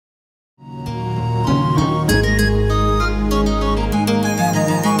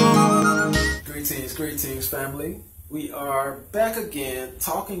family. We are back again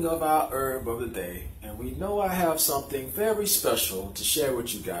talking of our herb of the day, and we know I have something very special to share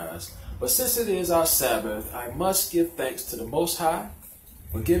with you guys. But since it is our Sabbath, I must give thanks to the Most High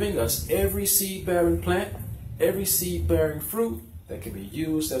for giving us every seed-bearing plant, every seed-bearing fruit that can be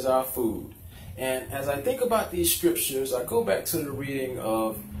used as our food. And as I think about these scriptures, I go back to the reading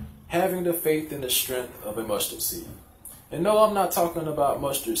of having the faith and the strength of a mustard seed. And no, I'm not talking about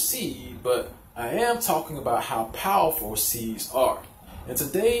mustard seed, but I am talking about how powerful seeds are. In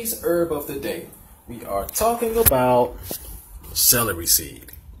today's herb of the day, we are talking about celery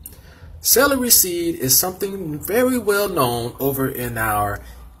seed. Celery seed is something very well known over in our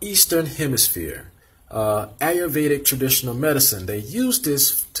Eastern Hemisphere. Ayurvedic traditional medicine. They use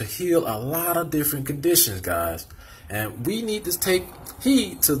this to heal a lot of different conditions, guys. And we need to take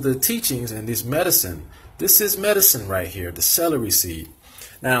heed to the teachings in this medicine. This is medicine right here, the celery seed.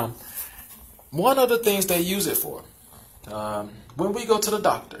 Now, one of the things they use it for, when we go to the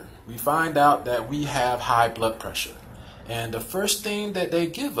doctor, we find out that we have high blood pressure. And the first thing that they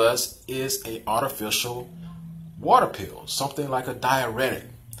give us is an artificial water pill, something like a diuretic.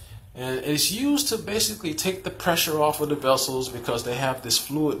 And it's used to basically take the pressure off of the vessels because they have this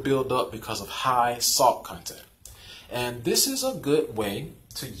fluid build up because of high salt content. And this is a good way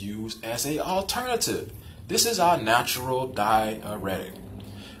to use as an alternative. This is our natural diuretic.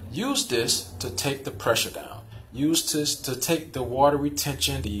 Use this to take the pressure down. Use this to take the water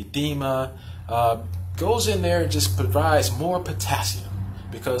retention, the edema, goes in there and just provides more potassium,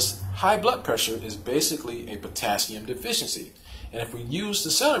 because high blood pressure is basically a potassium deficiency. And if we use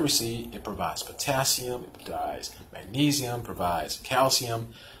the celery seed, it provides potassium, it provides magnesium, provides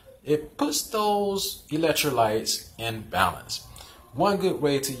calcium. It puts those electrolytes in balance. One good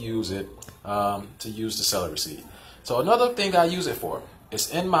way to use it, to use the celery seed. So another thing I use it for is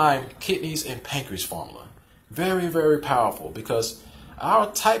in my kidneys and pancreas formula. Very, very powerful, because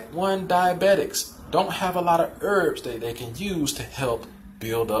our type 1 diabetics don't have a lot of herbs that they can use to help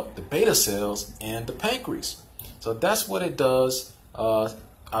build up the beta cells in the pancreas. So that's what it does.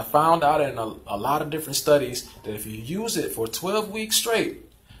 I found out in a lot of different studies that if you use it for 12 weeks straight,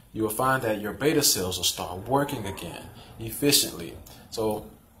 you will find that your beta cells will start working again efficiently. So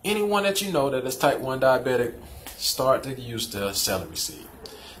anyone that you know that is type 1 diabetic, start to use the celery seed.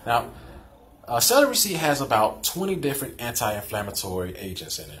 Now, celery seed has about 20 different anti-inflammatory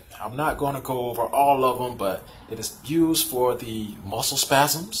agents in it. I'm not going to go over all of them, but it is used for the muscle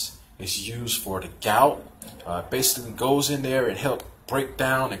spasms. It's used for the gout. Basically goes in there and help break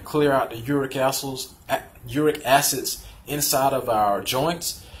down and clear out the uric acids inside of our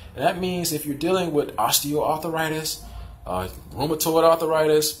joints. And that means if you're dealing with osteoarthritis, rheumatoid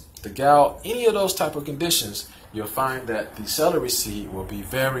arthritis, the gout, any of those type of conditions, you'll find that the celery seed will be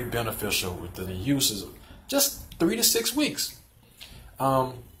very beneficial within the uses of just 3 to 6 weeks.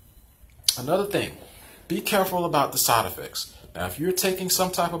 Another thing, be careful about the side effects. Now, if you're taking some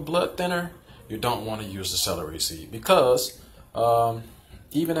type of blood thinner, you don't want to use the celery seed, because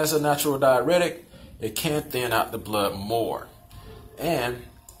even as a natural diuretic, it can thin out the blood more. And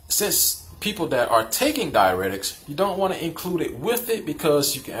since people that are taking diuretics, you don't want to include it with it,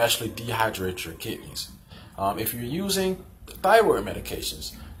 because you can actually dehydrate your kidneys. If you're using thyroid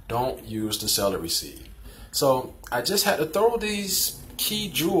medications, don't use the celery seed. So I just had to throw these key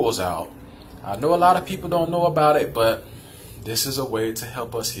jewels out. I know a lot of people don't know about it, but this is a way to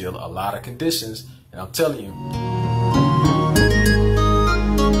help us heal a lot of conditions. And I'm telling you,